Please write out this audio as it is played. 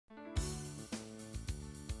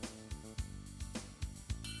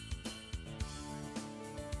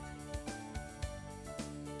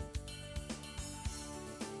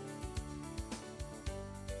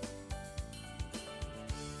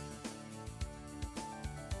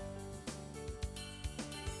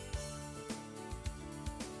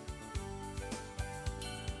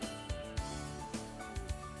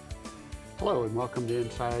Hello and welcome to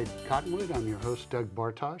Inside Cottonwood. I'm your host, Doug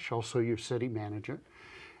Bartosh, also your city manager.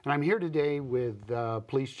 And I'm here today with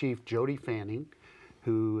Police Chief Jody Fanning,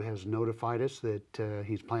 who has notified us that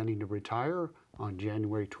he's planning to retire on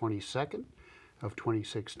January 22nd of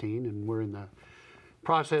 2016. And we're in the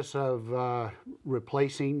process of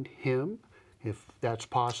replacing him, if that's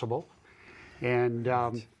possible. And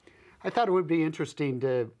I thought it would be interesting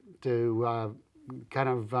to kind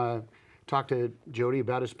of talk to Jody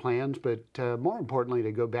about his plans, but more importantly,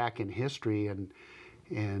 to go back in history and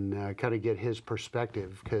kind of get his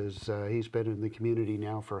perspective, because he's been in the community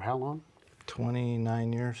now for how long?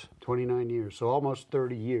 29 years. 29 years, so almost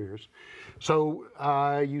 30 years. So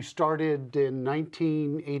you started in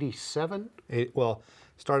 1987? Well,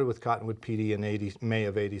 started with Cottonwood PD in May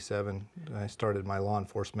of 87. I started my law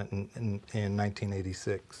enforcement in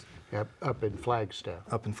 1986. Yep, up in Flagstaff.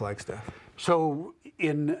 Up in Flagstaff. So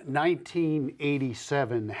in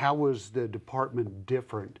 1987, how was the department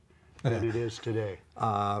different than it is today?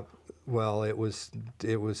 Well, it was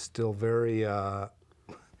still very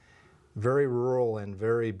very rural and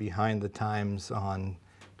very behind the times on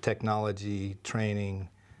technology, training,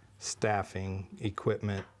 staffing,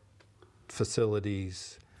 equipment,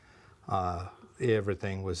 facilities.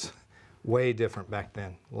 Everything was way different back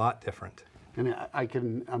then, a lot different. And I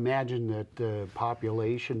can imagine that the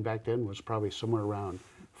population back then was probably somewhere around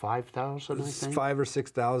 5,000, I think? 5,000 or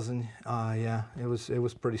 6,000, yeah, it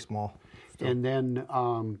was pretty small. Still. And then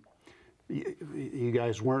you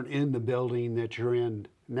guys weren't in the building that you're in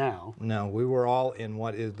now? No, we were all in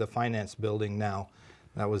what is the finance building now.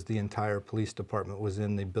 That was the entire police department was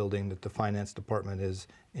in the building that the finance department is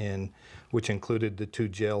in, which included the 2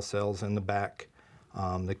 jail cells in the back,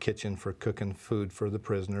 the kitchen for cooking food for the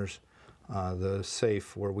prisoners, the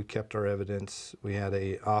safe where we kept our evidence. We had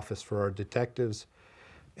an office for our detectives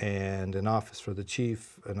and an office for the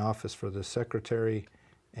chief, an office for the secretary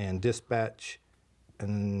and dispatch,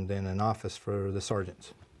 and then an office for the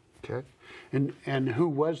sergeants. Okay. And who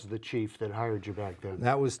was the chief that hired you back then?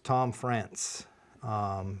 That was Tom France.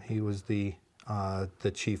 He was the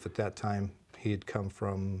chief at that time. He had come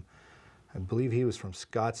from, I believe he was from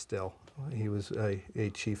Scottsdale. He was a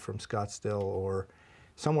chief from Scottsdale or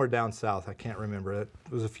somewhere down south. I can't remember. It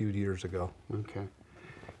was a few years ago. Okay.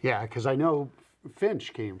 Yeah, because I know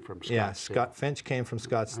Finch came from Scottsdale. Yeah, Finch came from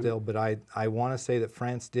Scottsdale, but I want to say that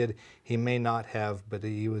France did. He may not have, but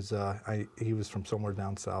he was from somewhere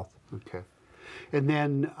down south. Okay. And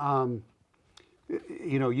then,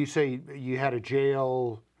 you know, you say you had a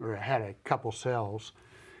jail or had a couple cells,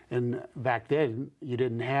 and back then you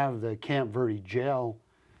didn't have the Camp Verde jail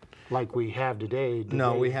like we have today.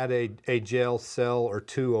 No, we had a jail cell or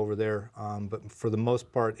 2 over there, but for the most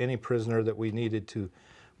part, any prisoner that we needed to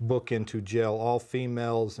book into jail, all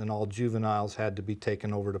females and all juveniles had to be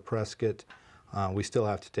taken over to Prescott. We still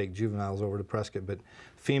have to take juveniles over to Prescott, but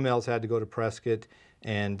females had to go to Prescott,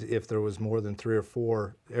 and if there was more than 3 or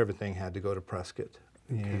 4, everything had to go to Prescott.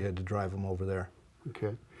 Okay. You had to drive them over there.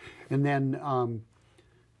 Okay. And then,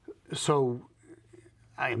 so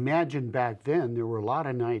I imagine back then there were a lot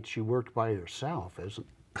of nights you worked by yourself, isn't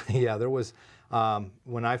it? Yeah, there was.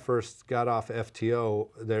 When I first got off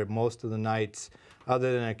FTO, most of the nights,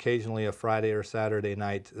 other than occasionally a Friday or Saturday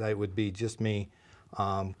night, that would be just me.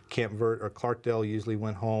 Camp Verde or Clarkdale usually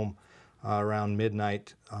went home around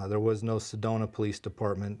midnight. There was no Sedona Police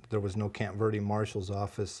Department. There was no Camp Verde Marshal's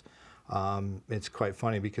office. It's quite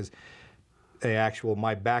funny because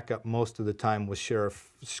my backup most of the time was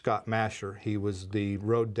Sheriff Scott Masher. He was the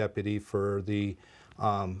road deputy for the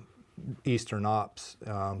Eastern Ops,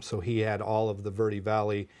 so he had all of the Verde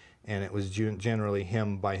Valley, and it was generally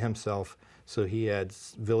him by himself. So he had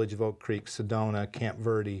Village of Oak Creek, Sedona, Camp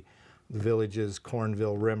Verde, the villages,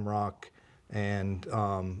 Cornville, Rimrock, and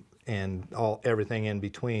everything in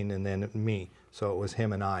between, and then me. So it was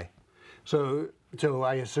him and I. So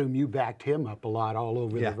I assume you backed him up a lot all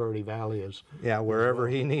over the Verde Valley. Yeah, wherever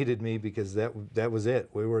he needed me, because that was it.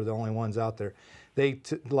 We were the only ones out there.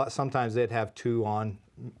 Sometimes they'd have 2 on,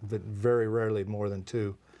 but very rarely more than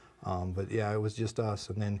 2. But yeah, it was just us.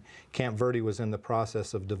 And then Camp Verde was in the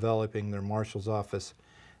process of developing their marshal's office,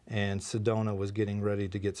 and Sedona was getting ready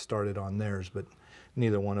to get started on theirs, but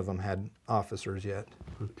neither one of them had officers yet.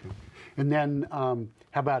 Okay. And then how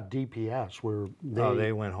about DPS?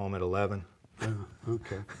 They went home at 11.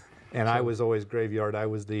 Okay. And I was always graveyard. I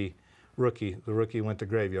was the rookie. The rookie went to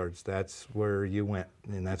graveyards. That's where you went,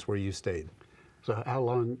 and that's where you stayed. So how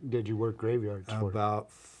long did you work graveyards for?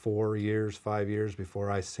 About 4 years, 5 years before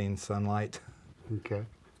I seen sunlight. Okay.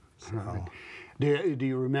 So. Do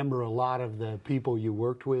you remember a lot of the people you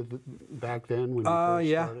worked with back then when you first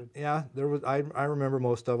started? Yeah. There was. I remember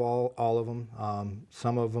most of all of them.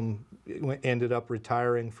 Some of them ended up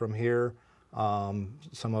retiring from here.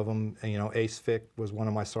 Some of them, Ace Fick was one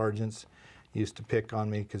of my sergeants. He used to pick on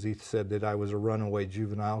me because he said that I was a runaway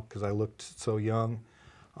juvenile because I looked so young,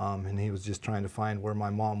 and he was just trying to find where my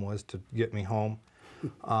mom was to get me home.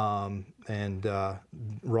 And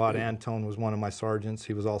Rod Antone was one of my sergeants.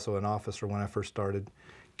 He was also an officer when I first started.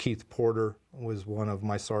 Keith Porter was one of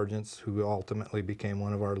my sergeants who ultimately became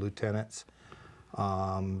one of our lieutenants.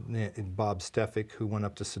 Bob Stefik, who went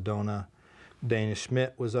up to Sedona. Dana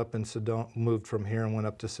Schmidt was up in Sedona, moved from here and went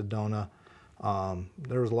up to Sedona.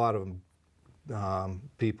 There was a lot of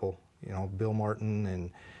people, Bill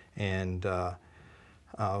Martin and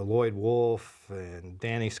Lloyd Wolf and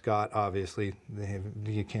Danny Scott. Obviously,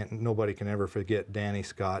 nobody can ever forget Danny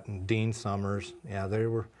Scott and Dean Summers. Yeah,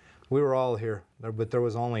 we were all here, but there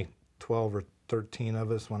was only 12 or 13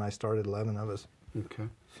 of us when I started. 11 of us. Okay.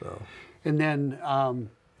 So, and then,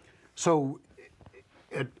 so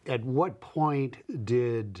at what point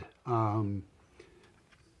did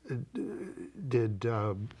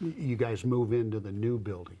you guys move into the new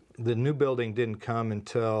building? The new building didn't come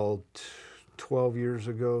until 12 years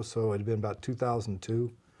ago, so it had been about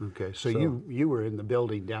 2002. Okay, so you were in the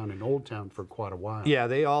building down in Old Town for quite a while. Yeah,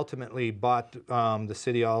 they ultimately bought, the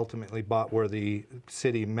city ultimately bought where the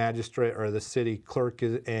city magistrate or the city clerk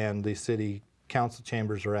is, and the city council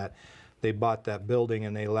chambers are at. They bought that building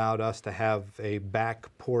and they allowed us to have a back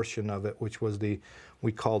portion of it, which was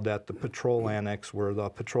we called that the patrol annex, where the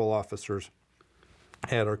patrol officers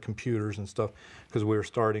had our computers and stuff, because we were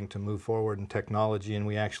starting to move forward in technology and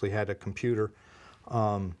we actually had a computer.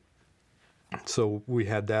 So we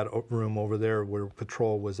had that room over there where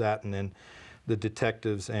patrol was at, and then the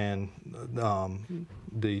detectives and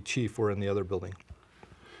the chief were in the other building.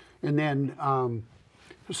 And then,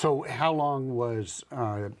 so how long was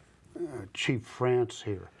Chief France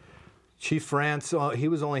here? Chief France, he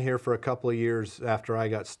was only here for a couple of years after I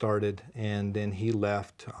got started, and then he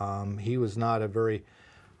left. He was not a very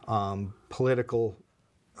political,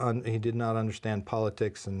 he did not understand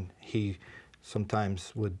politics, and he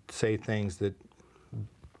sometimes would say things that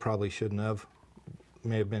probably shouldn't have,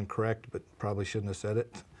 may have been correct, but probably shouldn't have said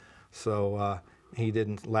it. So he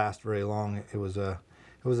didn't last very long. It was a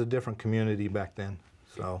different community back then.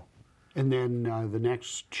 So. And then the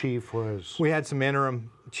next chief was? We had some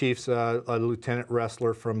interim chiefs. A lieutenant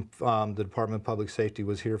wrestler from the Department of Public Safety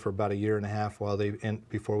was here for about a year and a half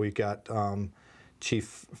before we got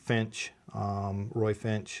Chief Finch, Roy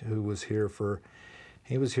Finch, who was here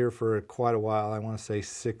he was here for quite a while. I want to say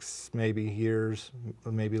 6 maybe years,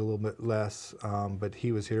 maybe a little bit less, but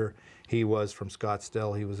he was here. He was from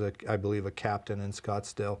Scottsdale. He was, I believe, a captain in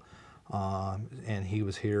Scottsdale, and he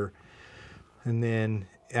was here. And then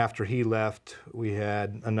after he left, we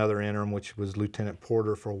had another interim, which was Lieutenant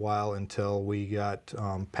Porter for a while until we got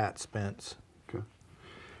Pat Spence. Okay.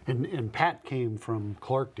 And Pat came from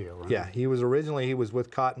Clarkdale, right? Yeah, he was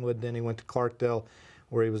with Cottonwood, then he went to Clarkdale,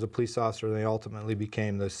 where he was a police officer, and he ultimately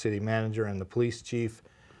became the city manager and the police chief,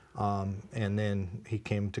 and then he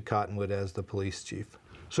came to Cottonwood as the police chief.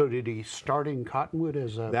 So did he start in Cottonwood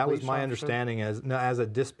as a That police was my officer? understanding, as a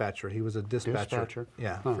dispatcher. He was a dispatcher. Dispatcher?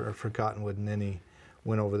 Yeah, Huh. for Cottonwood, and then he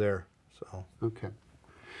went over there. So. Okay.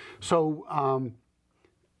 So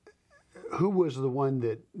who was the one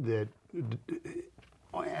that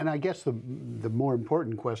and I guess the more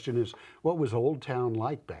important question is, what was Old Town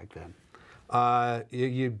like back then?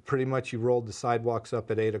 You pretty much rolled the sidewalks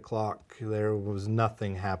up at 8 o'clock. There was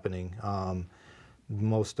nothing happening.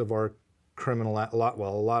 Most of our a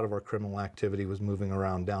lot of our criminal activity was moving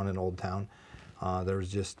around down in Old Town. There was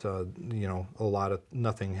just a lot of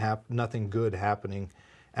nothing good happening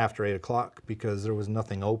after 8 o'clock, because there was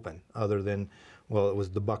nothing open other than, well, it was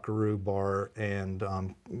the Buckaroo Bar, and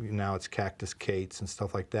now it's Cactus Kate's and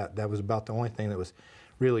stuff like that. That was about the only thing that was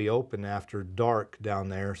really open after dark down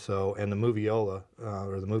there. So, and the Moviola,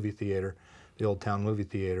 or the movie theater, the Old Town movie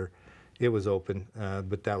theater, it was open,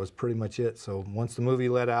 but that was pretty much it. So once the movie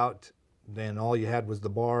let out, then all you had was the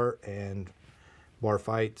bar and bar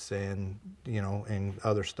fights and and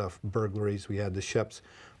other stuff, burglaries. We had the Sheps,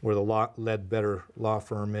 where the Ledbetter law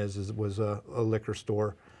firm was a liquor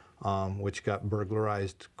store, which got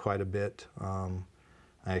burglarized quite a bit. I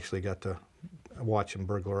actually got to watch them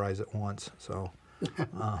burglarize it once. So,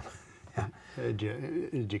 yeah.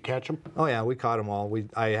 Did you catch them? Oh yeah, we caught them all.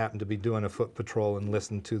 I happened to be doing a foot patrol and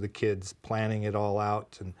listened to the kids planning it all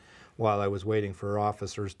out, and while I was waiting for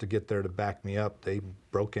officers to get there to back me up, they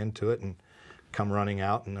broke into it and come running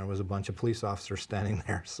out, and there was a bunch of police officers standing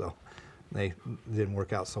there. So they didn't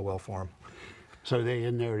work out so well for them. So they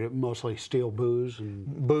in there to mostly steal booze and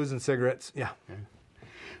Booze and cigarettes, yeah. okay.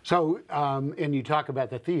 So and you talk about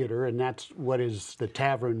the theater, and that's what is the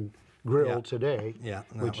Tavern Grill Yeah. today, Yeah,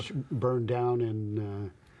 and that which burned down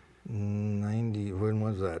in 90. When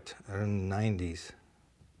was that? In the 90s.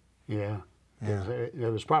 yeah. Yeah.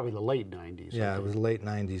 It was probably the late 90s. Yeah, it was late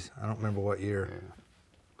 90s. I don't remember what year.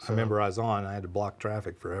 Yeah. I remember I was on. I had to block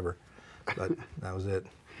traffic forever, but that was it.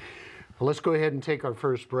 Well, let's go ahead and take our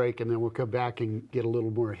first break, and then we'll come back and get a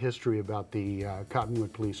little more history about the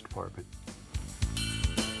Cottonwood Police Department.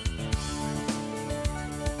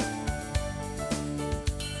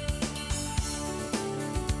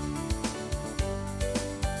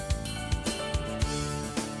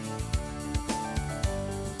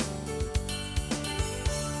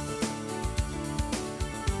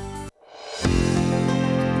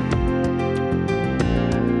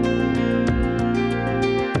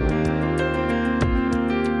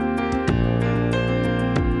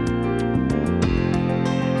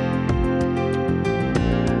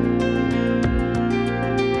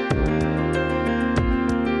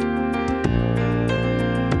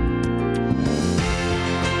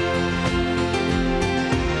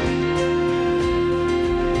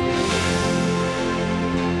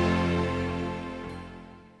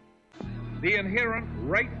 The inherent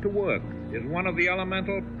right to work is one of the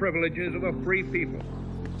elemental privileges of a free people.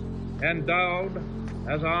 Endowed,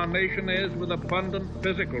 as our nation is, with abundant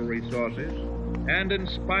physical resources, and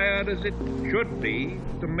inspired as it should be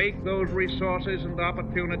to make those resources and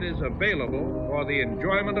opportunities available for the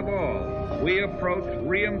enjoyment of all, we approach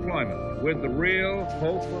reemployment with the real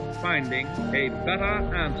hope of finding a better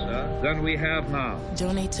answer than we have now.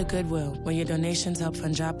 Donate to Goodwill, where your donations help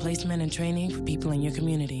fund job placement and training for people in your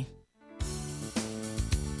community.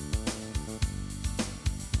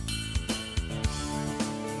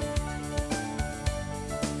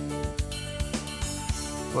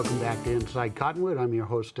 Welcome back to Inside Cottonwood. I'm your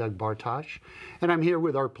host, Doug Bartosh, and I'm here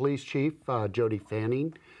with our police chief, Jody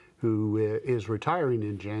Fanning, who is retiring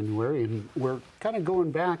in January, and we're kind of going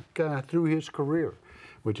back through his career,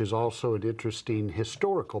 which is also an interesting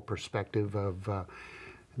historical perspective of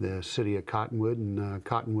the city of Cottonwood and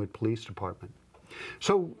Cottonwood Police Department.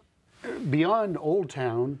 So, beyond Old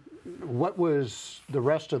Town, what was the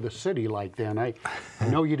rest of the city like then? I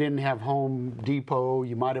know you didn't have Home Depot.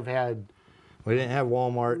 You might have had... We didn't have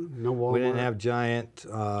Walmart. No Walmart. We didn't have Giant.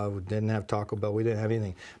 We didn't have Taco Bell. We didn't have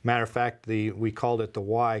anything. Matter of fact, we called it the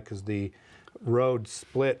Y because the road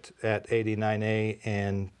split at 89A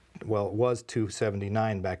and, well, it was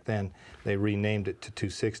 279 back then. They renamed it to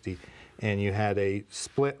 260. And you had a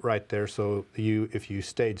split right there, so if you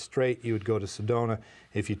stayed straight, you would go to Sedona.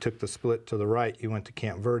 If you took the split to the right, you went to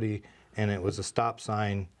Camp Verde, and it was a stop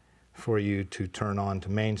sign for you to turn on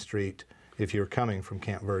to Main Street if you were coming from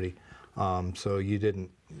Camp Verde. So you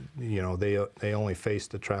didn't, they only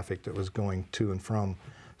faced the traffic that was going to and from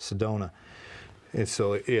Sedona. And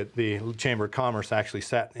so the Chamber of Commerce actually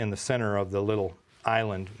sat in the center of the little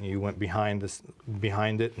island. You went behind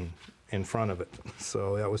it and in front of it.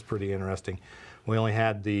 So that was pretty interesting. We only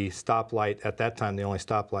had the stoplight, at that time the only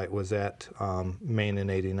stoplight was at Main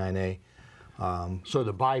and 89A. So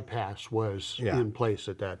the bypass was Yeah. in place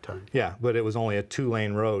at that time. Yeah, but it was only a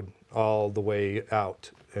 2-lane road all the way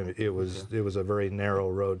out. It was a very narrow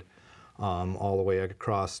road all the way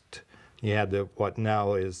across. You had what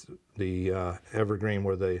now is the Evergreen,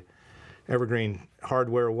 where the Evergreen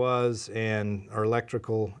hardware was, and our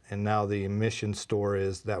electrical, and now the Mission store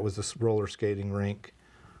is. That was the roller skating rink,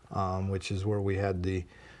 which is where we had the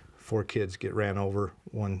 4 kids get ran over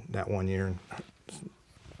that one year,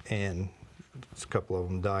 and a couple of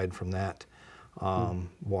them died from that.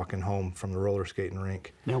 Walking home from the roller skating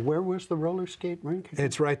rink. Now, where was the roller skate rink?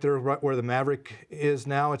 It's right there, right where the Maverick is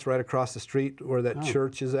now. It's right across the street where that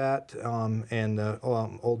church is at, and the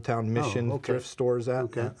Old Town Mission thrift store is at.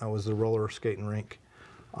 Okay. That was the roller skating rink.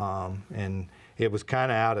 And it was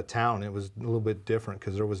kind of out of town. It was a little bit different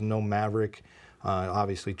because there was no Maverick.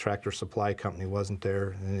 Obviously, Tractor Supply Company wasn't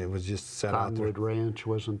there, and it was just set out there. Cottonwood Ranch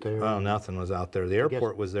wasn't there. Oh, nothing was out there. The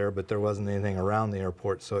airport was there, but there wasn't anything around the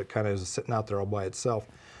airport, so it kind of was sitting out there all by itself.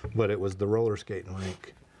 But it was the roller skating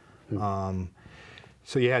rink.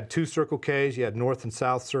 So you had 2 Circle Ks. You had North and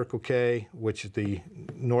South Circle K, which is the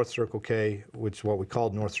North Circle K, which what we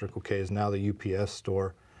called North Circle K is now the UPS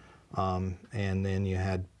store. And then you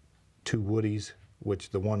had 2 Woodies, which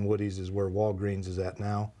the one Woodies is where Walgreens is at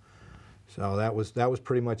now. So that was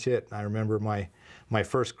pretty much it. I remember my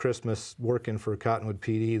first Christmas working for Cottonwood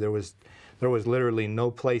PD. There was literally no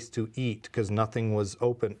place to eat because nothing was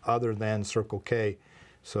open other than Circle K.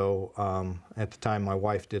 So at the time, my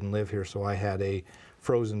wife didn't live here, so I had a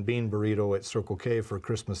frozen bean burrito at Circle K for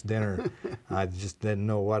Christmas dinner. I just didn't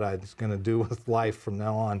know what I was going to do with life from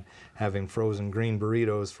now on, having frozen green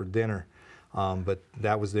burritos for dinner. But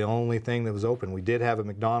that was the only thing that was open. We did have a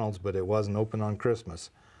McDonald's, but it wasn't open on Christmas.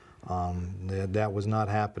 That was not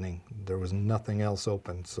happening. There was nothing else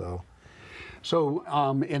open. So,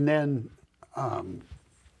 and then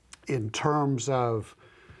in terms of,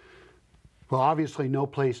 well, obviously no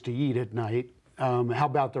place to eat at night. How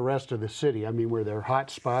about the rest of the city? I mean, were there hot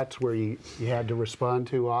spots where you had to respond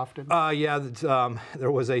to often? Yeah,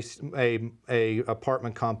 there was a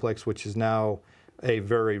apartment complex, which is now a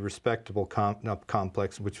very respectable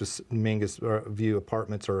complex, which was Mingus View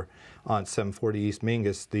Apartments, or on 740 East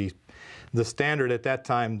Mingus. The standard at that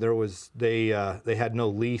time, they had no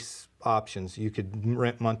lease options. You could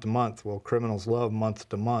rent month to month. Well, criminals love month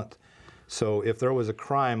to month. So if there was a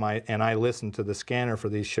crime, I listened to the scanner for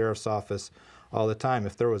the sheriff's office all the time.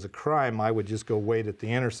 If there was a crime, I would just go wait at the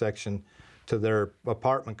intersection to their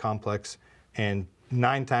apartment complex, and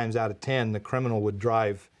 9 times out of 10, the criminal would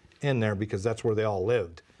drive in there because that's where they all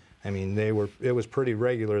lived. I mean, it was pretty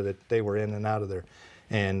regular that they were in and out of there.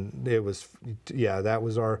 And it was, yeah, that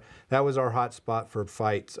was our hot spot for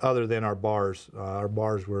fights, other than our bars. Our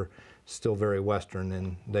bars were still very Western,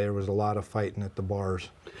 and there was a lot of fighting at the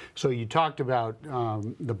bars. So you talked about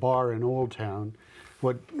the bar in Old Town.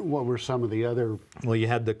 What were some of the other? Well, you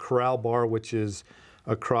had the Corral Bar, which is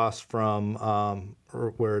across from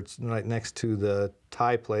where it's right next to the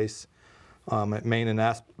Thai place at Main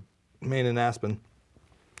and Aspen.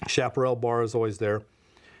 Chaparral Bar is always there.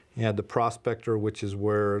 You had the Prospector, which is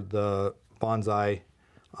where the bonsai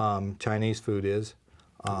Chinese food is.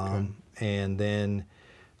 Okay. And then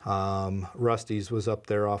Rusty's was up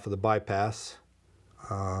there off of the bypass.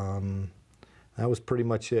 That was pretty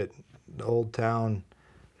much it. The Old Town,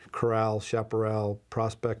 Corral, Chaparral,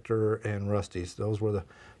 Prospector, and Rusty's. Those were the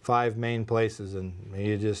 5 main places, and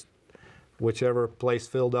you just, whichever place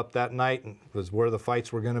filled up that night was where the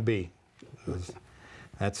fights were going to be.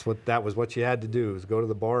 That was what you had to do, was go to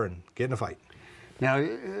the bar and get in a fight. Now,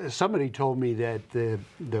 somebody told me that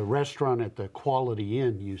the restaurant at the Quality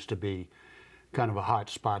Inn used to be kind of a hot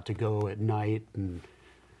spot to go at night, and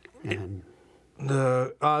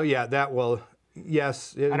yeah, that, well,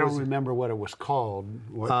 yes. I don't remember what it was called.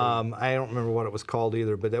 I don't remember what it was called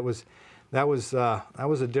either, but that was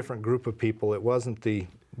a different group of people. It wasn't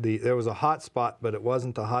there was a hot spot, but it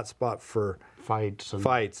wasn't a hot spot for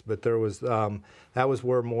fights. But there was that was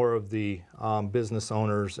where more of the business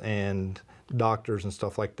owners and doctors and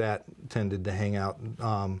stuff like that tended to hang out.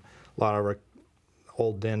 A lot of our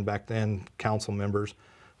old den back then council members.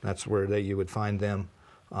 That's where you would find them.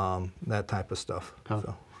 That type of stuff.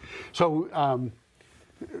 Oh. So,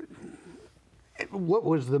 what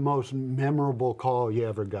was the most memorable call you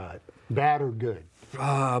ever got, bad or good?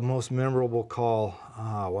 Most memorable call.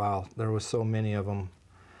 Wow, there was so many of them.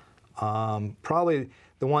 Probably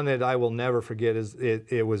the one that I will never forget is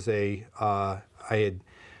it was I had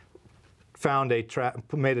found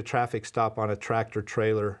made a traffic stop on a tractor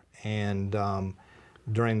trailer, and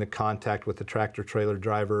during the contact with the tractor trailer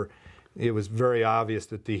driver, it was very obvious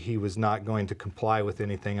that he was not going to comply with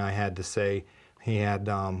anything I had to say. He had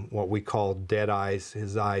what we call dead eyes.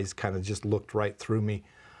 His eyes kind of just looked right through me.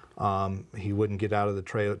 He wouldn't get out of the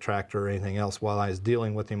tractor or anything else. While I was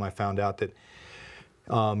dealing with him, I found out that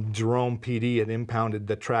Jerome PD had impounded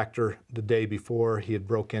the tractor the day before. He had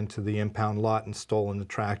broke into the impound lot and stolen the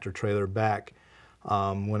tractor trailer back.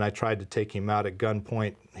 When I tried to take him out at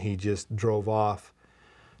gunpoint, he just drove off.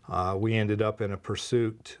 We ended up in a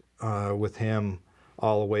pursuit with him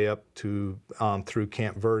all the way up to through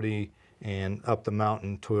Camp Verde and up the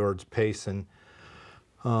mountain towards Payson.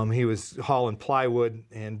 He was hauling plywood,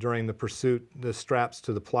 and during the pursuit, the straps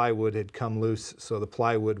to the plywood had come loose, so the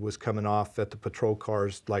plywood was coming off at the patrol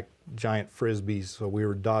cars like giant frisbees, so we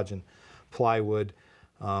were dodging plywood.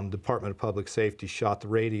 Department of Public Safety shot the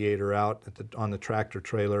radiator out on the tractor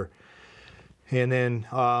trailer. And then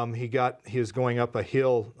he was going up a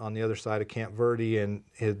hill on the other side of Camp Verde, and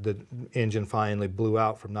the engine finally blew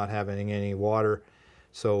out from not having any water.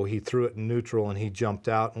 So he threw it in neutral, and he jumped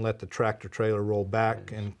out and let the tractor trailer roll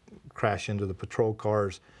back and crash into the patrol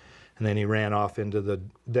cars. And then he ran off into the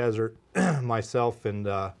desert. Myself and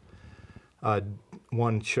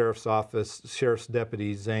one sheriff's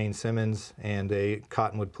deputy, Zane Simmons, and another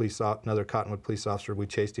Cottonwood police officer, we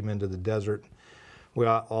chased him into the desert. We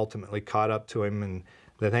ultimately caught up to him, and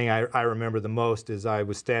the thing I remember the most is I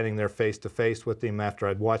was standing there face to face with him after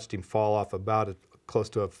I'd watched him fall off close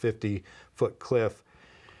to a 50-foot cliff.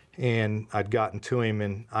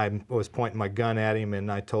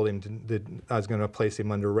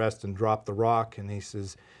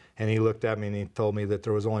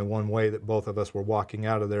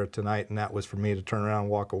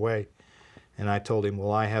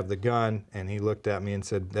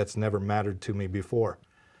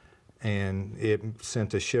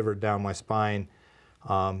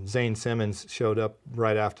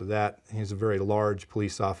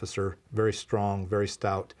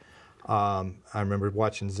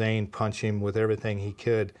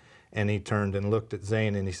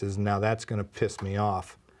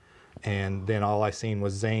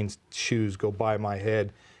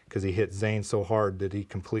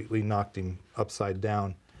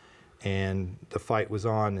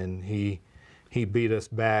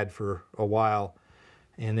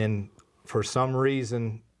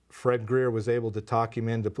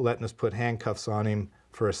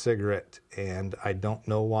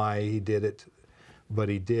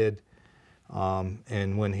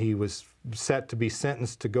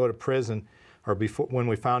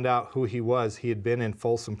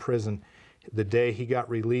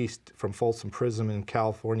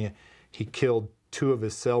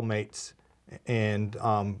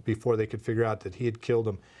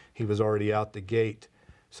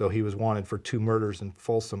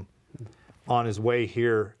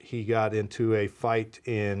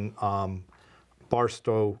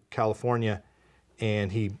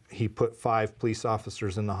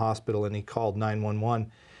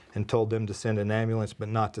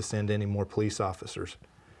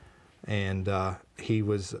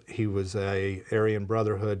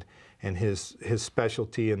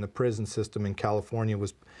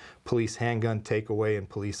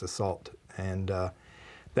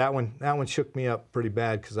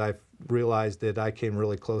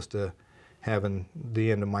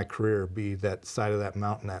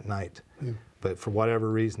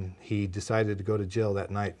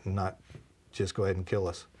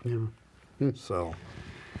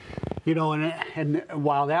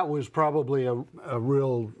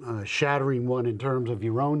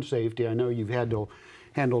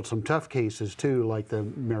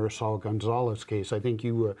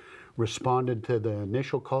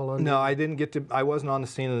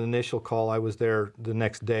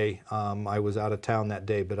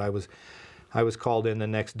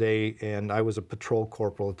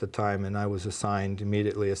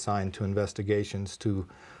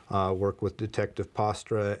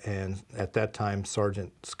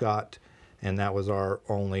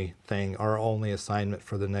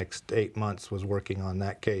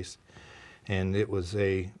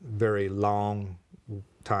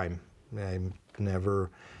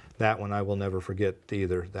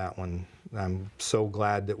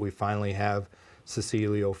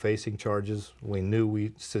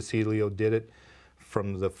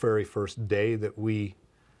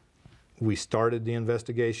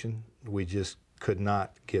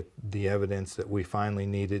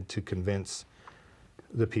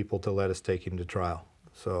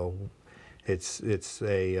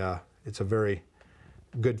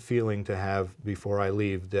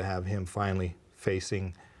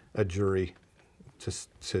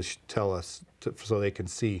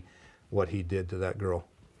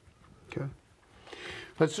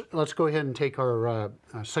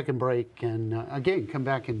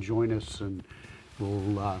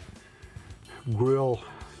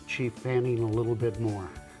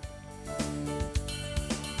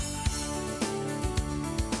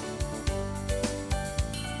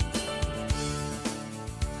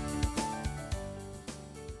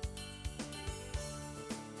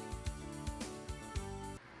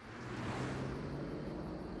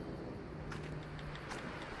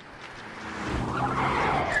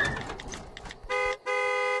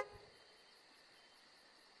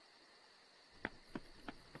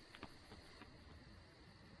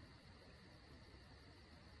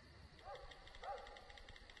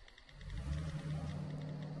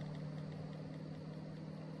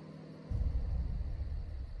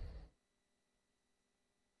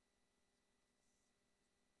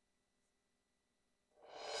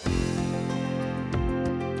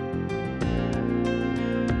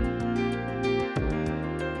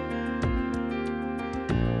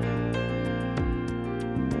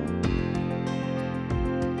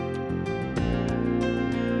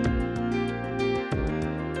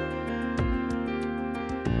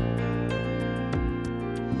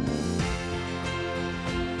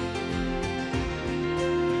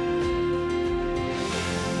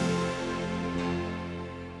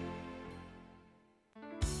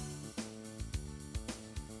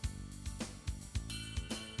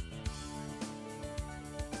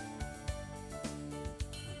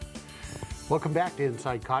 Welcome back to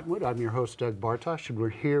Inside Cottonwood. I'm your host, Doug Bartosh, and we're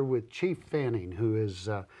here with Chief Fanning, who is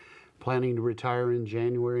planning to retire in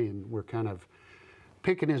January, and we're kind of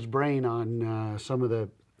picking his brain on some of the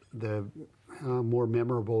more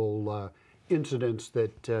memorable incidents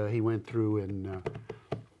that he went through in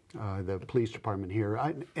the police department here.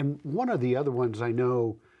 And one of the other ones I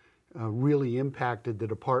know really impacted the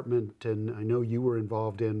department, and I know you were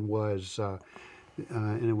involved in, was,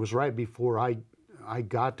 and it was right before I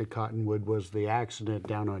got to Cottonwood, was the accident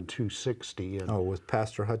down on 260. And, Oh, with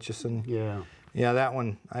Pastor Hutchison? yeah. Yeah, that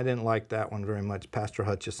one, I didn't like that one very much. Pastor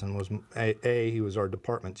Hutchison was, A, he was our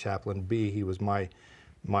department chaplain. B, he was my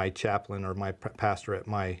chaplain or my pastor at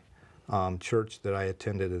my church that I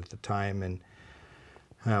attended at the time. And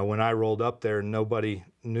when I rolled up there, nobody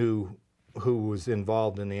knew who was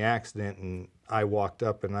involved in the accident. And I walked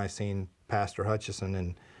up and I seen Pastor Hutchison,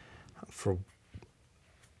 and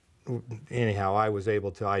anyhow, I was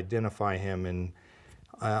able to identify him, and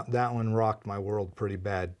that one rocked my world pretty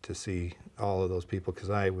bad to see all of those people,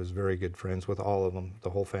 because I was very good friends with all of them,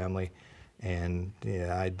 the whole family, and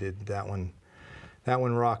yeah, I did that one. That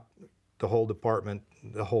one rocked the whole department,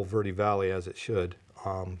 the whole Verde Valley, as it should,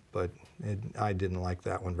 but I didn't like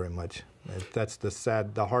that one very much. That's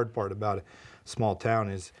the hard part about a small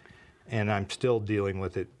town is, and I'm still dealing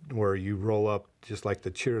with it, where you roll up, just like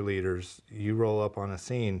the cheerleaders, you roll up on a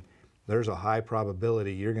scene, there's a high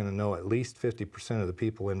probability you're going to know at least 50% of the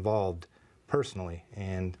people involved personally,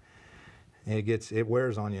 and it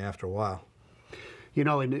wears on you after a while. You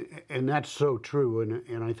know, and that's so true,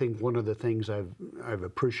 and I think one of the things I've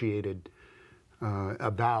appreciated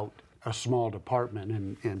about a small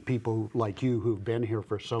department and people like you who've been here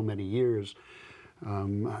for so many years,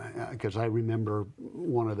 because I remember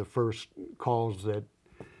one of the first calls that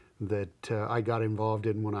I got involved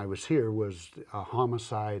in when I was here was a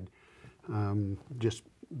homicide just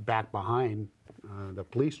back behind the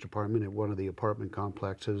police department at one of the apartment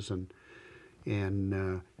complexes, and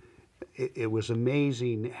it was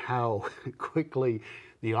amazing how quickly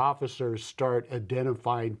the officers start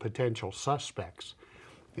identifying potential suspects.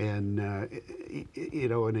 And, you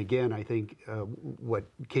know, and again, I think what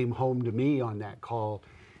came home to me on that call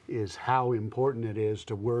is how important it is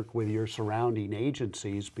to work with your surrounding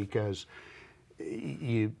agencies, because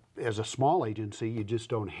you, as a small agency, you just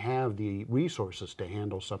don't have the resources to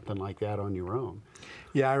handle something like that on your own.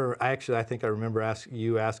 Yeah, I think I remember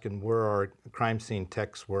you asking where our crime scene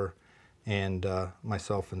techs were, and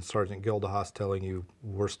myself and Sergeant Gildehaas telling you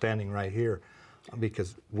we're standing right here,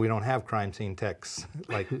 because we don't have crime scene techs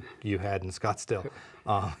like you had in Scottsdale.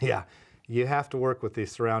 Yeah, you have to work with the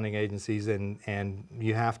surrounding agencies, and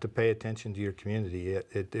you have to pay attention to your community.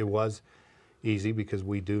 It was easy because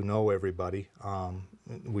we do know everybody.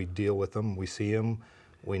 We deal with them, we see them,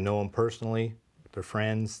 we know them personally, they're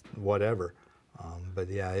friends, whatever. But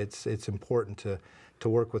yeah, it's important to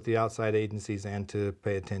work with the outside agencies and to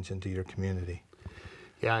pay attention to your community.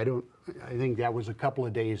 Yeah, I think that was a couple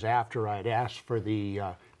of days after I'd asked for the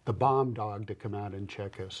bomb dog to come out and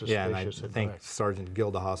check a suspicious Yeah, and I advice. think Sergeant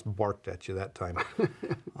Gildehaas barked at you that time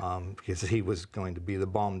because he was going to be the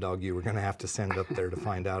bomb dog you were going to have to send up there to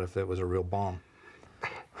find out if it was a real bomb.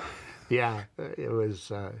 Yeah, it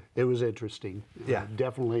was interesting. Yeah.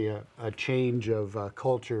 Definitely a change of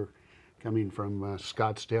culture coming from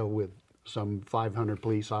Scottsdale with some 500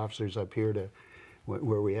 police officers up here to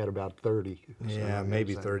where we had about 30. Yeah, So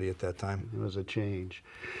maybe 30 at that time. It was a change.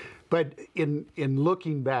 But in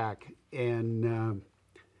looking back and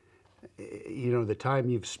you know, the time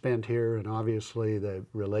you've spent here and obviously the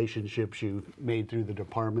relationships you've made through the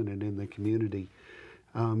department and in the community,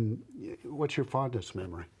 what's your fondest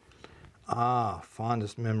memory?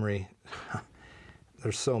 Fondest memory.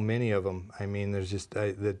 There's so many of them. I mean, there's just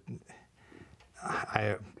I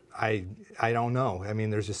don't know. I mean,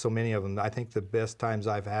 there's just so many of them. I think the best times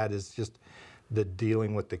I've had is just the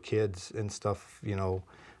dealing with the kids and stuff. You know,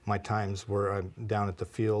 my times where I'm down at the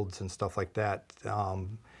fields and stuff like that,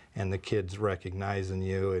 and the kids recognizing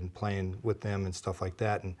you and playing with them and stuff like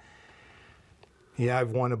that. And yeah,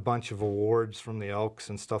 I've won a bunch of awards from the Elks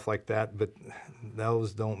and stuff like that, but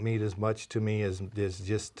those don't mean as much to me as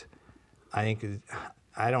just, I think,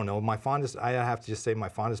 I don't know, I have to just say my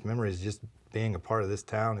fondest memory is just being a part of this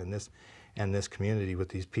town and this community with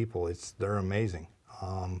these people. They're amazing.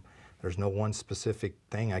 There's no one specific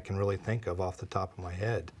thing I can really think of off the top of my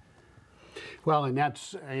head. Well, and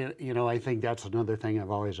that's, you know, I think that's another thing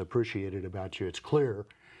I've always appreciated about you. It's clear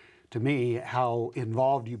to me how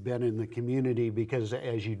involved you've been in the community, because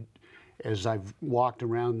as I've walked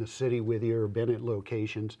around the city with you or been at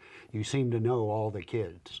locations, you seem to know all the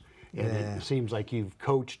kids. And Yeah. It seems like you've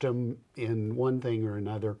coached them in one thing or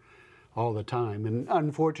another. all the time. And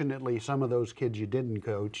unfortunately, some of those kids you didn't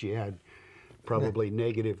coach, you had probably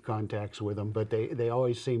negative contacts with them, but they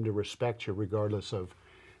always seemed to respect you regardless of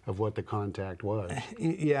what the contact was.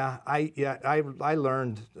 Yeah, I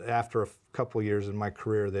learned after a couple years in my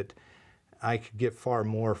career that I could get far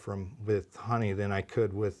more with honey than I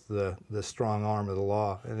could with the strong arm of the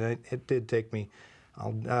law, and it did take me.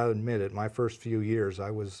 I'll admit it. My first few years,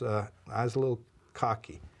 I was a little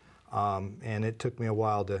cocky, and it took me a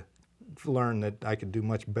while to learn that I could do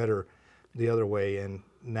much better the other way. And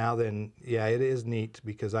now then, yeah, it is neat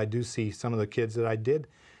because I do see some of the kids that I did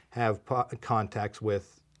have contacts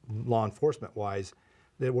with, law enforcement wise,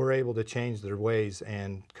 that were able to change their ways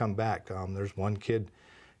and come back. There's one kid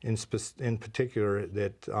in particular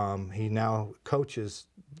that he now coaches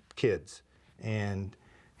kids, and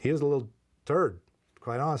he was a little turd,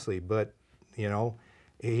 quite honestly, but you know,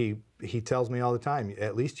 he tells me all the time,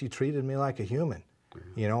 at least you treated me like a human.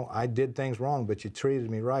 You know, I did things wrong, but you treated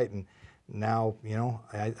me right, and now, you know,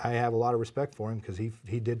 I have a lot of respect for him because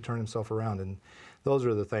he did turn himself around, and those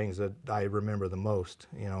are the things that I remember the most,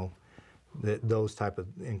 you know, those type of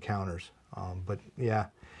encounters. But yeah,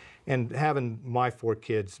 and having my 4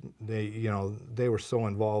 kids, they were so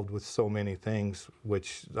involved with so many things,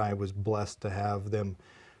 which I was blessed to have them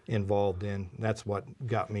involved in. That's what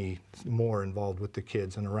got me more involved with the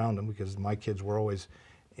kids and around them, because my kids were always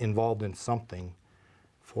involved in something.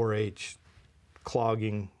 4-H,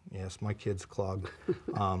 clogging. Yes, my kids clogged.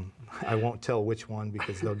 I won't tell which one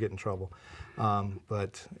because they'll get in trouble.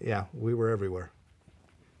 But yeah, we were everywhere.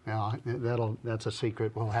 Yeah, that's a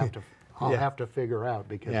secret I'll have to figure out,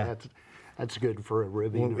 because that's good for a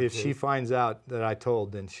ribbing. Well, if she finds out that I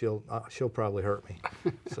told, then she'll probably hurt me.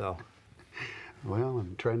 So. Well,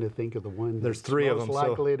 I'm trying to think of the one There's that's 3 of most them,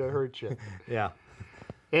 likely to hurt you. Yeah.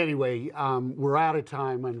 Anyway, we're out of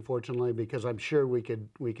time, unfortunately, because I'm sure we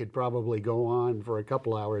could probably go on for a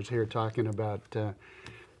couple hours here talking about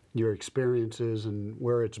your experiences and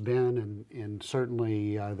where it's been, and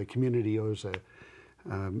certainly the community owes a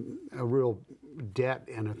real debt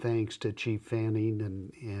and a thanks to Chief Fanning,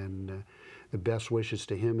 and the best wishes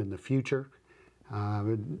to him in the future,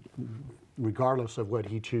 regardless of what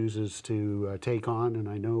he chooses to take on. And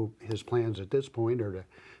I know his plans at this point are to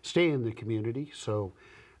stay in the community, so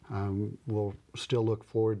we'll still look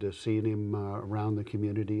forward to seeing him around the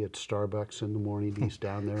community at Starbucks in the morning. He's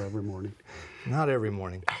down there every morning. Not every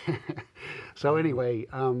morning. So anyway,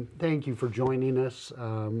 thank you for joining us.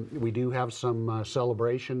 We do have some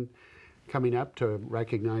celebration coming up to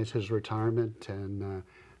recognize his retirement, and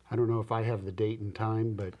I don't know if I have the date and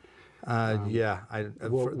time, but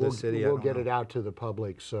we'll get it out to the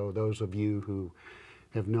public, so those of you who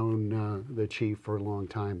have known the chief for a long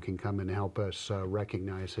time can come and help us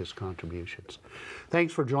recognize his contributions.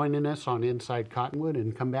 Thanks for joining us on Inside Cottonwood,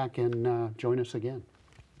 and come back and join us again.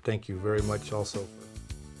 Thank you very much also.